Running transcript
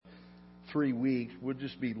3 weeks, we'll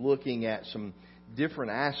just be looking at some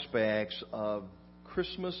different aspects of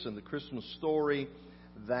Christmas and the Christmas story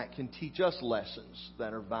that can teach us lessons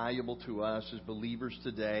that are valuable to us as believers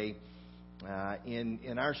today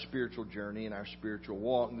in our spiritual journey, in our spiritual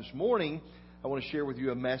walk. And this morning, I want to share with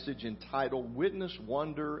you a message entitled Witness,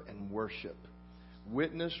 Wonder, and Worship.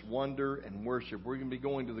 Witness, Wonder, and Worship. We're going to be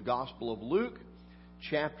going to the Gospel of Luke,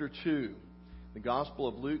 chapter 2. The Gospel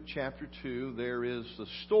of Luke, chapter 2, there is the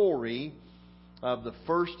story of the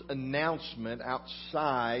first announcement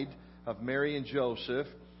outside of Mary and Joseph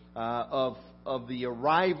of the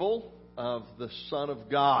arrival of the Son of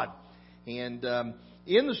God. And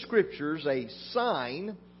in the Scriptures, a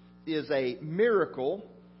sign is a miracle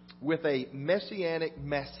with a messianic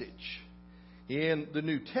message. In the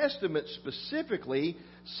New Testament specifically,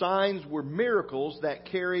 signs were miracles that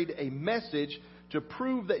carried a message to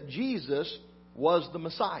prove that Jesus was the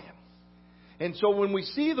Messiah. And so when we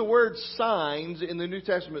see the word signs in the New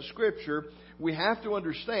Testament Scripture, we have to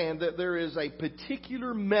understand that there is a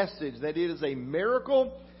particular message, that it is a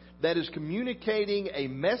miracle that is communicating a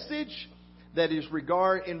message that is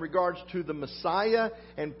in regards to the Messiah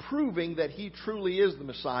and proving that He truly is the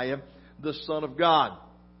Messiah, the Son of God.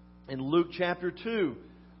 In Luke chapter 2,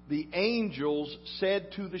 the angels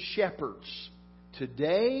said to the shepherds,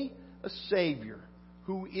 "Today a Savior,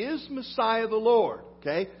 who is Messiah the Lord,"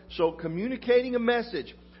 okay? So communicating a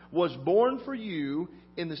message, "was born for you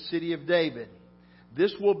in the city of David.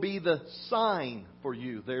 This will be the sign for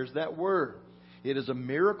you." There's that word. It is a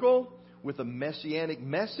miracle with a messianic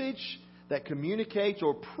message that communicates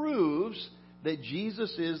or proves that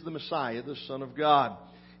Jesus is the Messiah, the Son of God.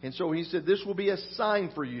 And so He said, "This will be a sign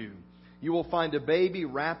for you. You will find a baby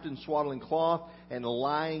wrapped in swaddling cloth and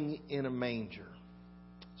lying in a manger."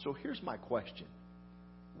 So here's my question.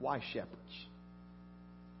 Why shepherds?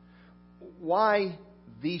 Why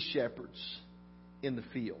these shepherds in the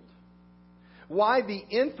field? Why the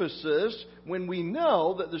emphasis when we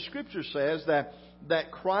know that the Scripture says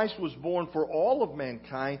that Christ was born for all of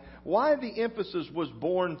mankind? Why the emphasis was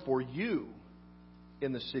born for you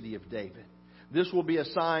in the city of David? This will be a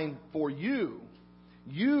sign for you.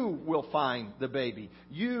 You will find the baby.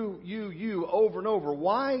 You, over and over.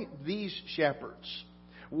 Why these shepherds?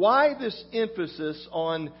 Why this emphasis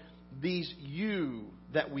on these you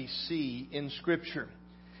that we see in Scripture?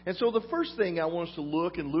 And so the first thing I want us to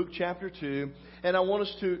look in Luke chapter 2, and I want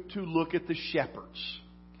us to look at the shepherds.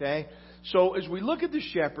 Okay? So as we look at the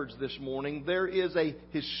shepherds this morning, there is a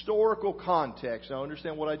historical context. Now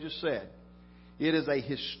understand what I just said. It is a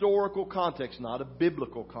historical context, not a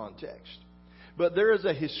biblical context. But there is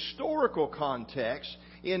a historical context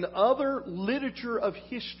in other literature of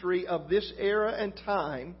history of this era and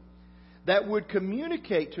time that would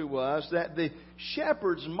communicate to us that the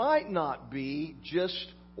shepherds might not be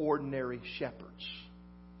just ordinary shepherds.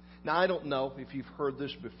 Now, I don't know if you've heard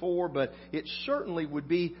this before, but it certainly would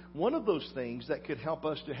be one of those things that could help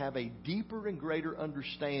us to have a deeper and greater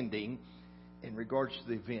understanding in regards to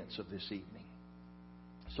the events of this evening.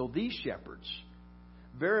 So these shepherds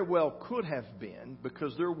very well could have been,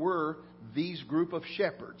 because there were these group of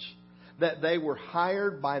shepherds, that they were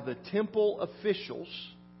hired by the temple officials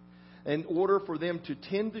in order for them to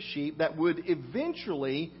tend the sheep that would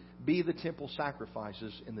eventually be the temple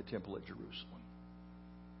sacrifices in the temple at Jerusalem.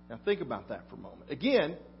 Now think about that for a moment.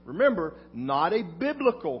 Again, remember, not a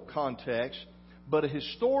biblical context, but a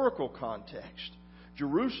historical context.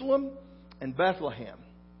 Jerusalem and Bethlehem.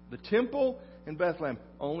 The temple and Bethlehem,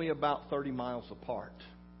 only about 30 miles apart.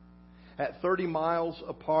 At 30 miles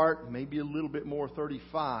apart, maybe a little bit more,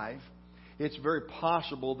 35, it's very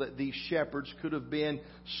possible that these shepherds could have been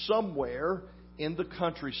somewhere in the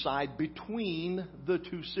countryside between the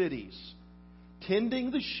two cities,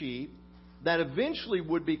 tending the sheep that eventually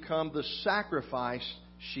would become the sacrifice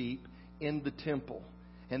sheep in the temple.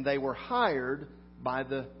 And they were hired by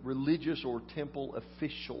the religious or temple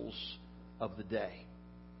officials of the day.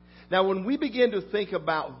 Now, when we begin to think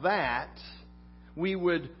about that, we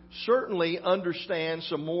would certainly understand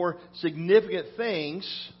some more significant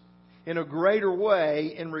things in a greater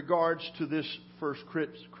way in regards to this first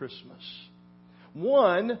Christmas.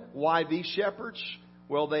 One, why these shepherds?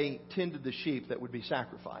 Well, they tended the sheep that would be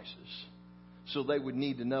sacrifices. So they would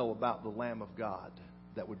need to know about the Lamb of God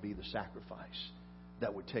that would be the sacrifice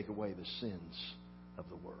that would take away the sins of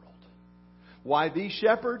the world. Why these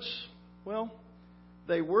shepherds? Well,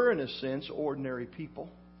 they were, in a sense, ordinary people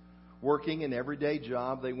working an everyday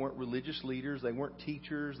job. They weren't religious leaders. They weren't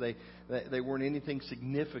teachers. They weren't anything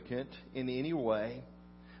significant in any way.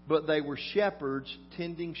 But they were shepherds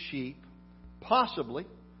tending sheep, possibly,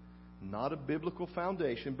 not a biblical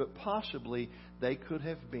foundation, but possibly they could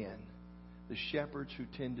have been the shepherds who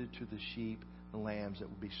tended to the sheep and lambs that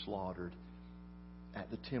would be slaughtered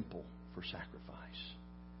at the temple for sacrifice.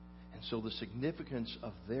 And so the significance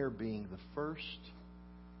of their being the first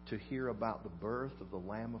to hear about the birth of the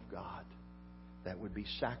Lamb of God that would be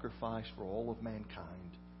sacrificed for all of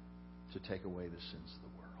mankind to take away the sins of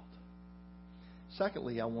the world.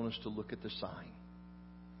 Secondly, I want us to look at the sign.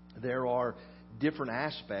 There are different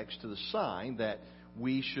aspects to the sign that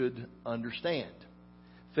we should understand.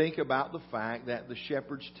 Think about the fact that the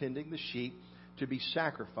shepherds tending the sheep to be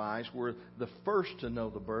sacrificed were the first to know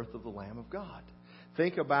the birth of the Lamb of God.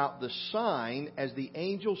 Think about the sign as the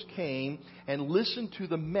angels came and listened to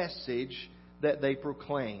the message that they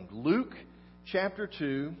proclaimed. Luke chapter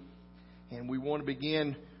 2, and we want to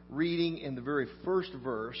begin reading in the very first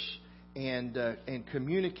verse and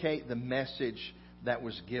communicate the message that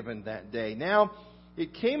was given that day. Now,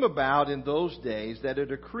 it came about in those days that a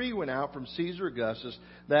decree went out from Caesar Augustus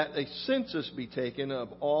that a census be taken of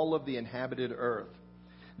all of the inhabited earth.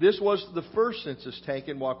 This was the first census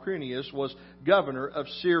taken while Quirinius was governor of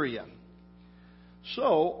Syria. So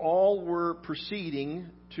all were proceeding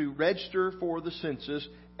to register for the census,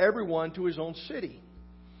 everyone to his own city.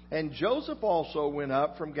 And Joseph also went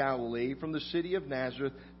up from Galilee, from the city of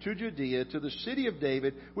Nazareth to Judea, to the city of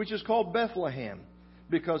David, which is called Bethlehem,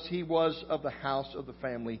 because he was of the house of the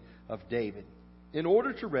family of David, in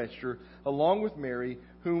order to register along with Mary,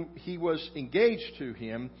 whom he was engaged to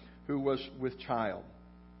him, who was with child.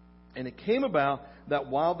 And it came about that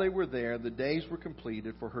while they were there, the days were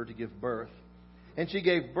completed for her to give birth. And she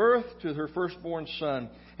gave birth to her firstborn son,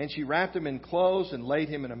 and she wrapped him in clothes and laid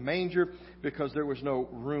him in a manger, because there was no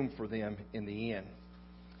room for them in the inn.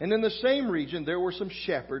 And in the same region there were some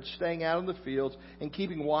shepherds staying out in the fields and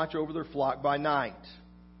keeping watch over their flock by night.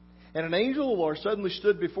 And an angel of the Lord suddenly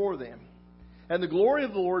stood before them, and the glory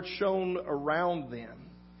of the Lord shone around them,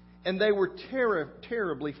 and they were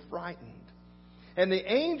terribly frightened. And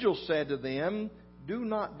the angel said to them, "Do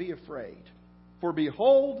not be afraid, for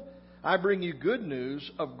behold, I bring you good news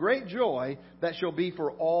of great joy that shall be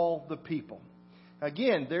for all the people."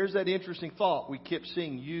 Again, there's that interesting thought. We kept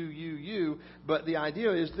seeing you, but the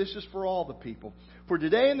idea is this is for all the people. For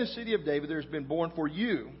today in the city of David there has been born for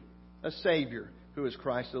you a Savior, who is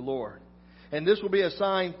Christ the Lord. And this will be a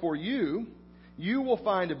sign for you. You will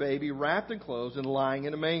find a baby wrapped in clothes and lying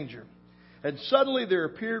in a manger. And suddenly there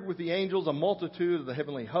appeared with the angels a multitude of the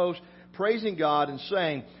heavenly host, praising God and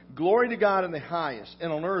saying, "Glory to God in the highest,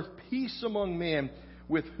 and on earth peace among men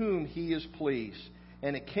with whom He is pleased."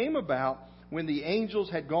 And it came about, when the angels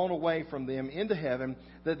had gone away from them into heaven,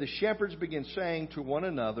 that the shepherds began saying to one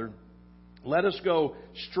another, "Let us go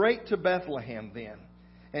straight to Bethlehem then,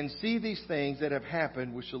 and see these things that have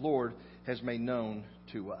happened, which the Lord has made known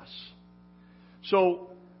to us." So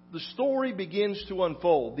the story begins to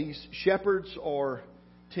unfold. These shepherds are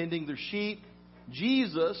tending their sheep.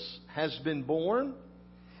 Jesus has been born,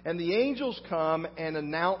 and the angels come and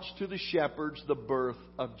announce to the shepherds the birth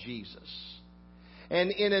of Jesus.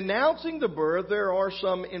 And in announcing the birth, there are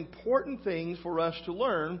some important things for us to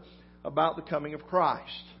learn about the coming of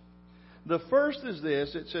Christ. The first is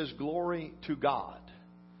this: it says, "Glory to God."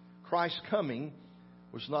 Christ's coming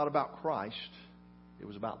was not about Christ, it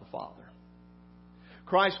was about the Father.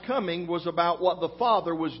 Christ's coming was about what the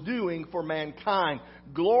Father was doing for mankind.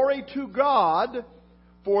 Glory to God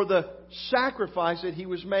for the sacrifice that He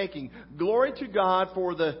was making. Glory to God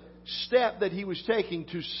for the step that He was taking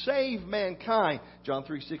to save mankind. John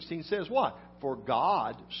 3:16 says what? "For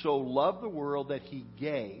God so loved the world that He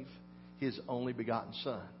gave His only begotten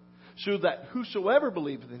Son, so that whosoever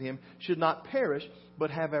believeth in Him should not perish,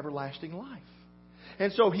 but have everlasting life."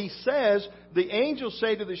 And so He says, the angels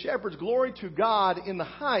say to the shepherds, "Glory to God in the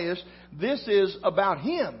highest." This is about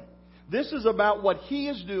Him. This is about what He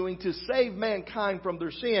is doing to save mankind from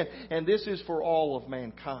their sin. And this is for all of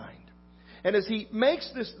mankind. And as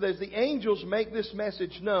the angels make this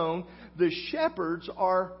message known, the shepherds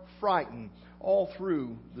are frightened all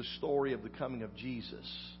through the story of the coming of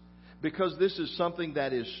Jesus. Because this is something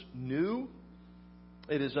that is new.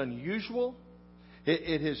 It is unusual.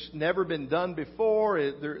 It has never been done before.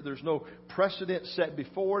 There's no precedent set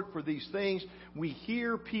before it for these things. We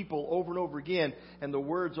hear people over and over again, and the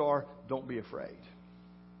words are, "Don't be afraid."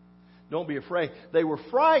 Don't be afraid. They were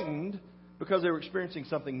frightened because they were experiencing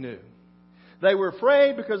something new. They were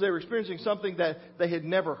afraid because they were experiencing something that they had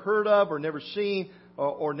never heard of or never seen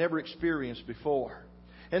or never experienced before.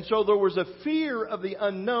 And so there was a fear of the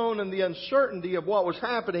unknown and the uncertainty of what was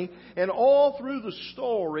happening. And all through the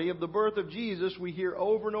story of the birth of Jesus, we hear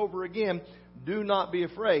over and over again, "Do not be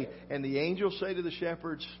afraid." And the angels say to the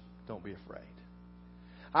shepherds, "Don't be afraid.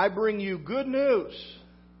 I bring you good news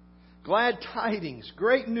Glad tidings,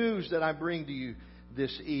 great news that I bring to you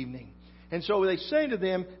this evening. And so they say to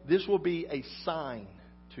them, this will be a sign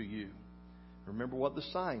to you. Remember what the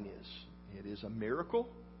sign is. It is a miracle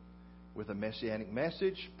with a messianic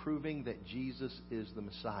message proving that Jesus is the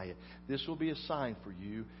Messiah. This will be a sign for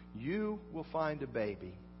you. You will find a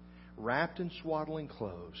baby wrapped in swaddling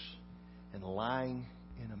clothes and lying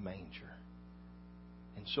in a manger.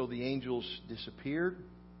 And so the angels disappeared,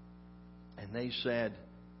 and they said,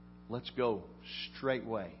 let's go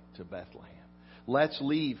straightway to Bethlehem. Let's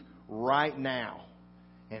leave right now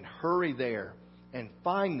and hurry there and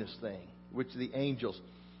find this thing which the angels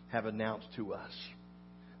have announced to us.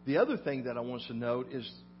 The other thing that I want us to note is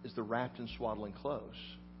the wrapped in swaddling clothes.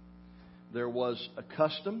 There was a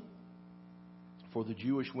custom for the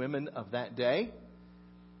Jewish women of that day,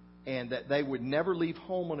 and that they would never leave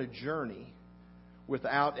home on a journey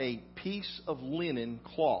without a piece of linen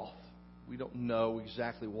cloth. We don't know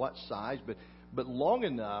exactly what size, but long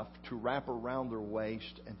enough to wrap around their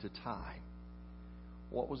waist and to tie.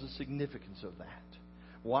 What was the significance of that?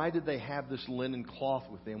 Why did they have this linen cloth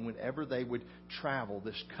with them whenever they would travel?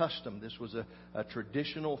 This custom, this was a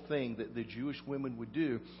traditional thing that the Jewish women would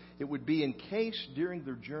do. It would be in case during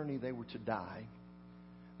their journey they were to die,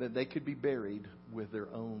 that they could be buried with their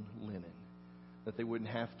own linen. That they wouldn't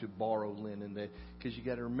have to borrow linen. Because you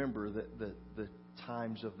got to remember that the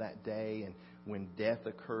times of that day and when death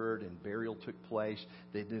occurred and burial took place,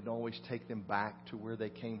 they didn't always take them back to where they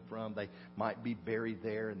came from. They might be buried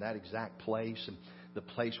there in that exact place and the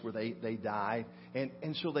place where they died.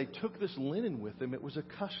 And so they took this linen with them. It was a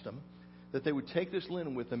custom that they would take this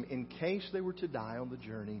linen with them in case they were to die on the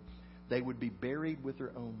journey. They would be buried with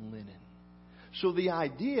their own linen. So the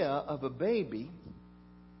idea of a baby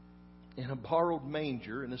in a borrowed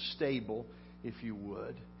manger, in a stable, if you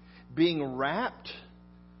would, being wrapped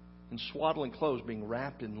in swaddling clothes, being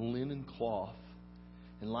wrapped in linen cloth,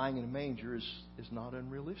 and lying in a manger is not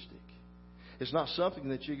unrealistic. It's not something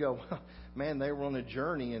that you go, man, they were on a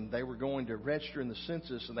journey and they were going to register in the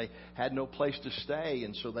census and they had no place to stay,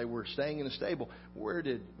 and so they were staying in a stable. Where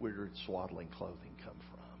did swaddling clothing come from?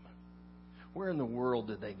 Where in the world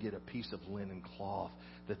did they get a piece of linen cloth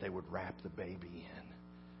that they would wrap the baby in?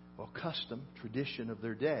 Well, custom, tradition of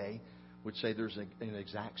their day would say there's an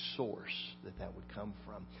exact source that would come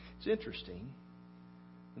from. It's interesting.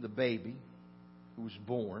 The baby who was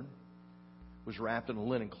born was wrapped in a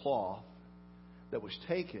linen cloth that was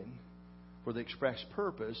taken for the express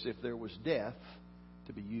purpose, if there was death,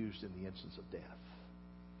 to be used in the instance of death.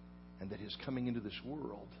 And that his coming into this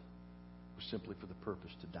world was simply for the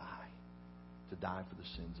purpose to die for the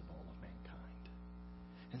sins of all of mankind.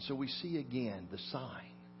 And so we see again the sign.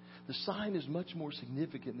 The sign is much more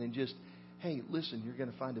significant than just, hey, listen, you're going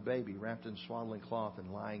to find a baby wrapped in swaddling cloth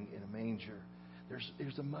and lying in a manger.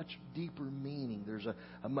 There's a much deeper meaning. There's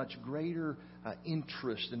a much greater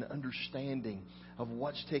interest and understanding of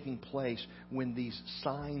what's taking place when these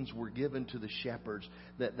signs were given to the shepherds,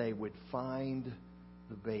 that they would find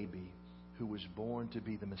the baby who was born to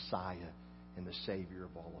be the Messiah and the Savior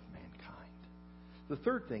of all of mankind. The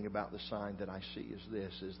third thing about the sign that I see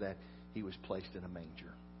is that he was placed in a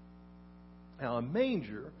manger. Now, a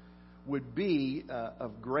manger would be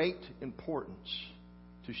of great importance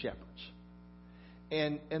to shepherds.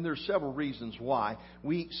 And there's several reasons why.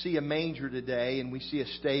 We see a manger today, and we see a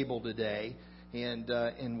stable today,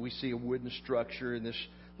 and we see a wooden structure and this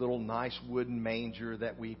little nice wooden manger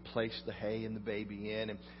that we place the hay and the baby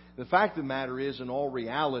in. And the fact of the matter is, in all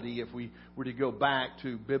reality, if we were to go back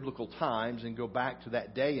to biblical times and go back to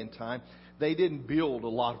that day and time, they didn't build a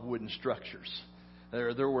lot of wooden structures.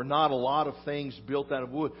 There were not a lot of things built out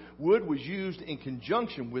of wood. Wood was used in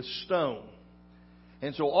conjunction with stone.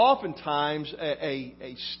 And so oftentimes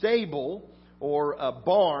a stable or a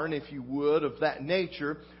barn, if you would, of that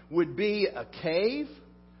nature would be a cave,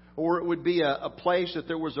 or it would be a place that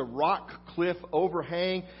there was a rock cliff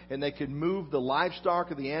overhang and they could move the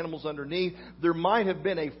livestock or the animals underneath. There might have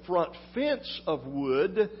been a front fence of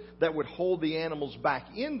wood that would hold the animals back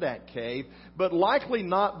in that cave, but likely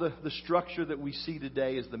not the structure that we see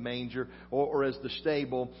today as the manger or as the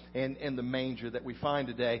stable and the manger that we find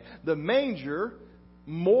today. The manger,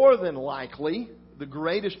 more than likely, the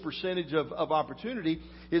greatest percentage of opportunity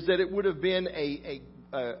is that it would have been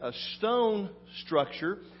a stone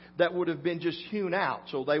structure that would have been just hewn out.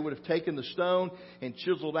 So they would have taken the stone and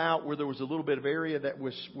chiseled out where there was a little bit of area that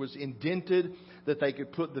was indented, that they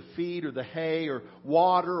could put the feed or the hay or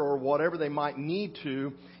water or whatever they might need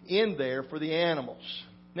to in there for the animals.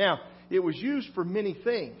 Now, it was used for many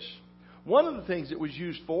things. One of the things it was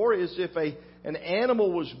used for is if an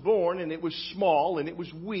animal was born and it was small and it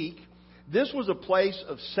was weak, This was a place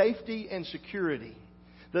of safety and security.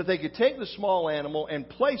 That they could take the small animal and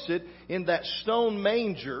place it in that stone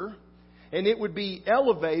manger, and it would be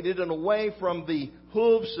elevated and away from the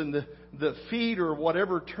hooves and the feet, or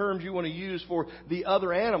whatever terms you want to use for the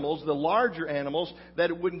other animals, the larger animals, that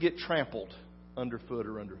it wouldn't get trampled underfoot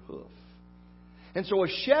or under hoof. And so a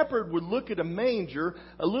shepherd would look at a manger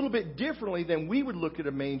a little bit differently than we would look at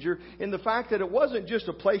a manger, in the fact that it wasn't just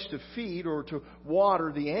a place to feed or to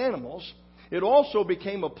water the animals. It also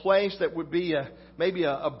became a place that would be maybe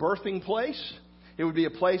a birthing place. It would be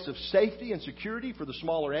a place of safety and security for the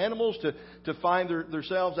smaller animals to find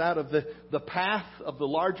themselves out of the path of the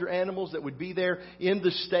larger animals that would be there in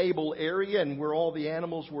the stable area, and where all the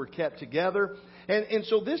animals were kept together. And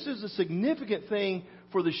so this is a significant thing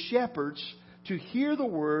for the shepherds to hear the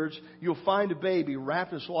words, "You'll find a baby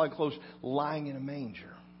wrapped in swaddling clothes lying in a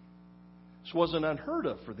manger." This wasn't unheard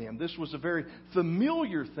of for them. This was a very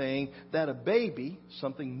familiar thing, that a baby,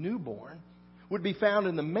 something newborn, would be found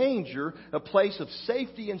in the manger, a place of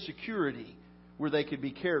safety and security where they could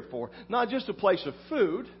be cared for. Not just a place of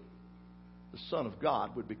food. The Son of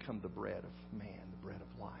God would become the bread of man, the bread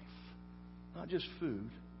of life. Not just food,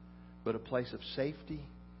 but a place of safety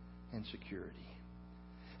and security.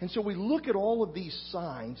 And so we look at all of these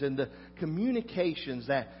signs and the communications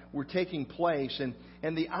that were taking place,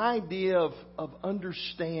 and the idea of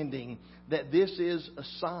understanding that this is a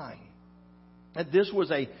sign. That this was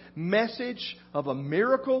a message of a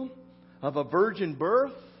miracle, of a virgin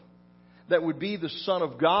birth, that would be the Son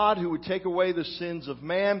of God who would take away the sins of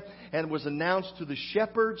man, and was announced to the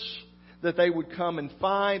shepherds that they would come and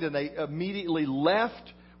find, and they immediately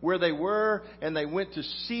left where they were, and they went to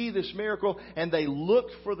see this miracle, and they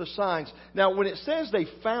looked for the signs. Now, when it says they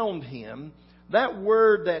found him, that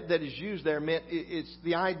word that is used there meant, it's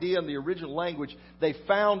the idea in the original language, they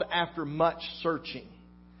found after much searching.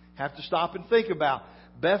 Have to stop and think about.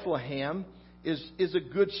 Bethlehem is a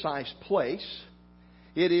good-sized place.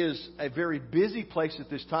 It is a very busy place at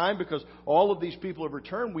this time because all of these people have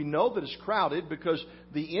returned. We know that it's crowded because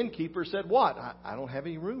the innkeeper said, "What? I don't have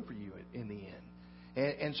any room for you in the inn."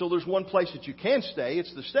 And so there's one place that you can stay.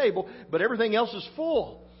 It's the stable. But everything else is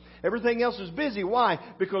full. Everything else is busy. Why?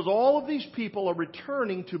 Because all of these people are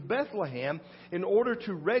returning to Bethlehem in order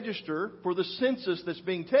to register for the census that's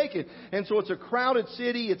being taken. And so it's a crowded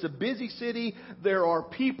city. It's a busy city. There are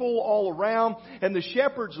people all around. And the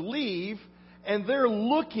shepherds leave, and they're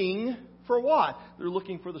looking for what? They're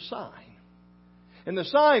looking for the sign. And the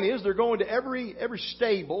sign is they're going to every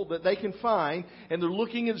stable that they can find, and they're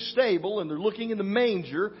looking in the stable and they're looking in the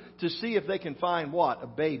manger to see if they can find what? A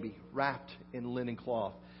baby wrapped in linen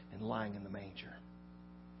cloth and lying in the manger.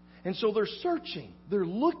 And so they're searching. They're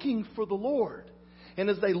looking for the Lord.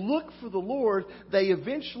 And as they look for the Lord, they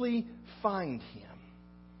eventually find Him.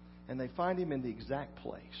 And they find Him in the exact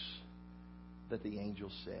place that the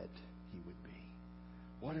angel said He would be.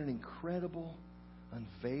 What an incredible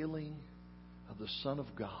unveiling of the Son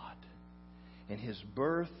of God and His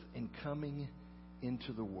birth and coming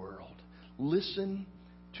into the world. Listen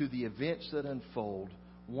to the events that unfold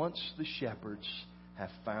once the shepherds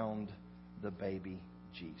have found the baby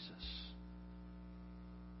Jesus.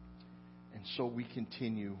 And so we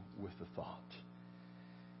continue with the thought.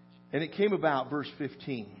 And it came about, verse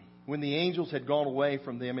 15, when the angels had gone away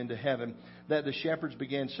from them into heaven, that the shepherds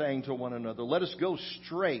began saying to one another, "Let us go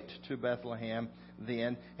straight to Bethlehem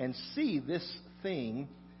then, and see this thing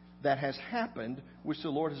that has happened, which the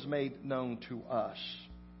Lord has made known to us."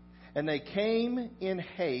 And they came in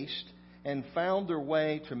haste and found their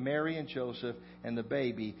way to Mary and Joseph and the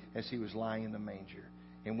baby as he was lying in the manger.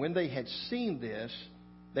 And when they had seen this,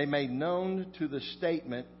 they made known the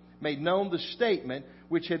statement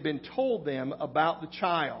which had been told them about the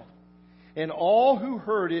child. And all who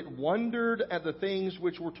heard it wondered at the things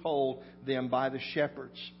which were told them by the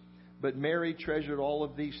shepherds. But Mary treasured all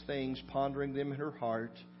of these things, pondering them in her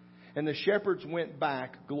heart. And the shepherds went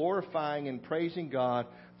back, glorifying and praising God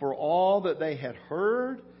for all that they had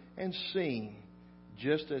heard and seen,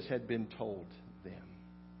 just as had been told them.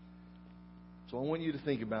 So I want you to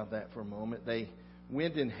think about that for a moment. They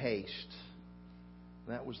went in haste.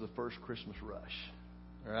 That was the first Christmas rush.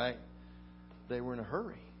 All right? They were in a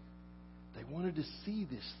hurry. They wanted to see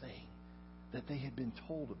this thing that they had been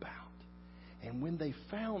told about. And when they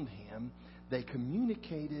found Him, they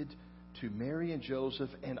communicated to Mary and Joseph,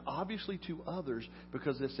 and obviously to others,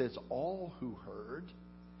 because it says all who heard.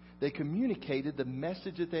 They communicated the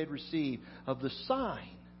message that they had received of the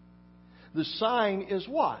sign. The sign is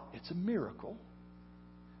what? It's a miracle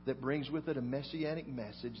that brings with it a messianic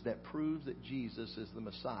message that proves that Jesus is the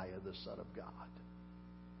Messiah, the Son of God.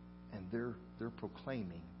 And they're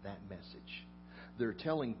proclaiming that message. They're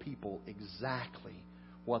telling people exactly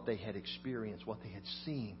what they had experienced, what they had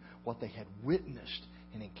seen, what they had witnessed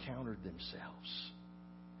and encountered themselves.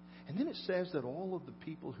 And then it says that all of the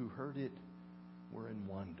people who heard it were in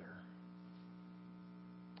wonder.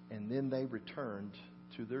 And then they returned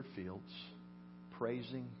to their fields,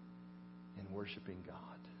 praising and worshiping God.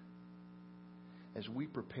 As we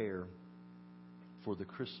prepare for the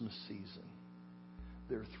Christmas season,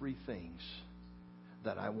 there are three things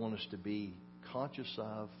that I want us to be conscious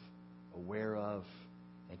of, aware of,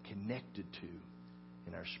 and connected to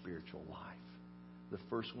in our spiritual life. The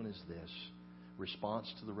first one is this.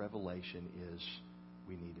 Response to the revelation is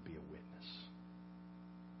we need to be a witness.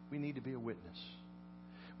 We need to be a witness.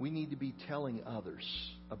 We need to be telling others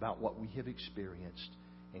about what we have experienced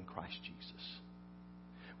in Christ Jesus.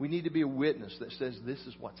 We need to be a witness that says, this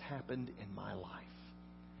is what's happened in my life.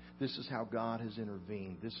 This is how God has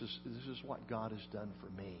intervened. This is what God has done for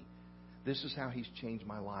me. This is how He's changed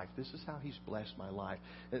my life. This is how He's blessed my life.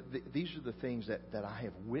 These are the things that I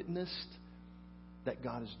have witnessed that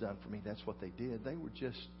God has done for me. That's what they did. They were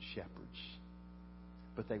just shepherds.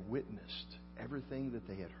 But they witnessed everything that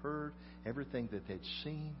they had heard, everything that they'd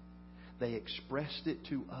seen. They expressed it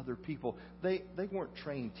to other people. They weren't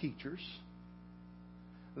trained teachers.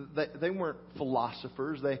 They weren't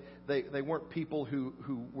philosophers. They weren't people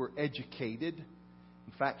who were educated.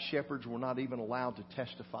 In fact, shepherds were not even allowed to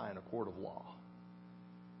testify in a court of law.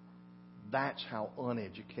 That's how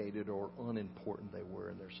uneducated or unimportant they were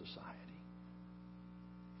in their society.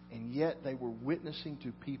 And yet they were witnessing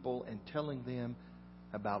to people and telling them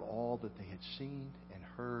about all that they had seen and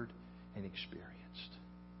heard and experienced.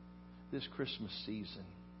 This Christmas season,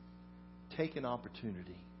 take an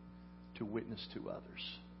opportunity to witness to others.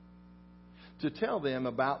 To tell them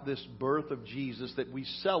about this birth of Jesus that we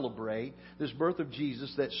celebrate, this birth of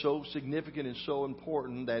Jesus that's so significant and so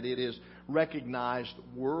important that it is recognized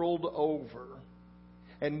world over.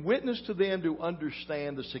 And witness to them to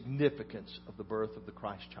understand the significance of the birth of the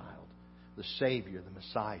Christ child, the Savior, the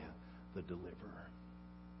Messiah, the Deliverer.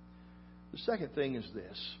 The second thing is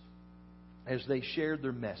this. As they shared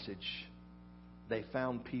their message, they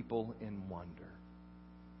found people in wonder.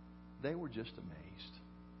 They were just amazed.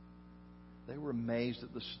 They were amazed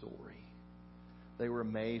at the story. They were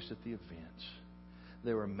amazed at the events.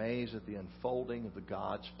 They were amazed at the unfolding of the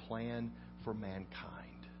God's plan for mankind.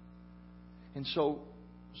 And so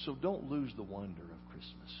don't lose the wonder of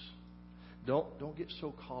Christmas. Don't get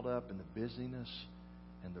so caught up in the busyness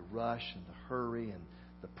and the rush and the hurry and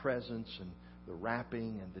the presents and the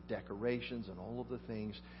wrapping and the decorations and all of the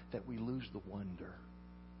things that we lose the wonder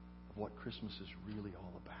of what Christmas is really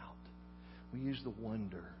all about. We use the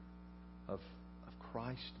wonder of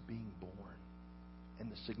Christ being born and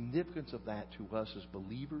the significance of that to us as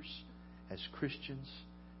believers, as Christians,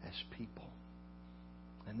 as people.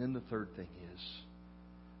 And then the third thing is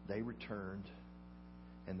they returned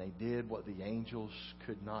and they did what the angels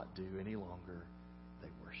could not do any longer. They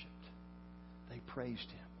worshiped. They praised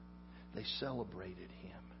Him. They celebrated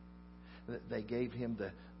Him. They gave Him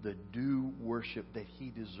the due worship that He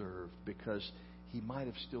deserved because He might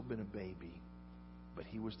have still been a baby, but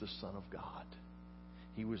He was the Son of God.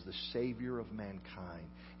 He was the Savior of mankind.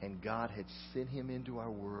 And God had sent Him into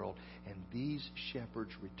our world. And these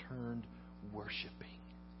shepherds returned worshiping.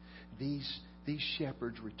 These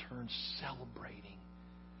shepherds returned celebrating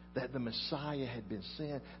that the Messiah had been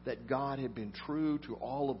sent, that God had been true to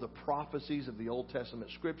all of the prophecies of the Old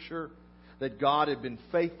Testament Scripture, that God had been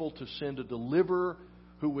faithful to send a deliverer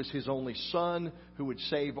who was His only Son, who would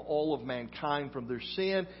save all of mankind from their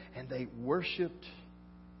sin. And they worshiped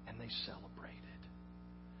and they celebrated.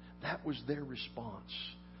 That was their response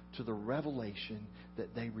to the revelation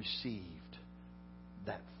that they received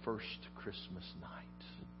that first Christmas night.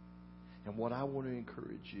 And what I want to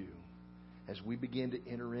encourage you as we begin to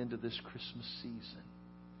enter into this Christmas season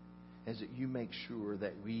is that you make sure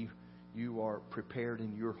that you are prepared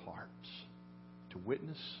in your hearts to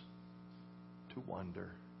witness, to wonder,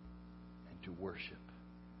 and to worship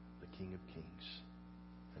the King of Kings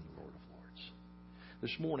and the Lord of Lords.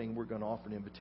 This morning we're going to offer an invitation.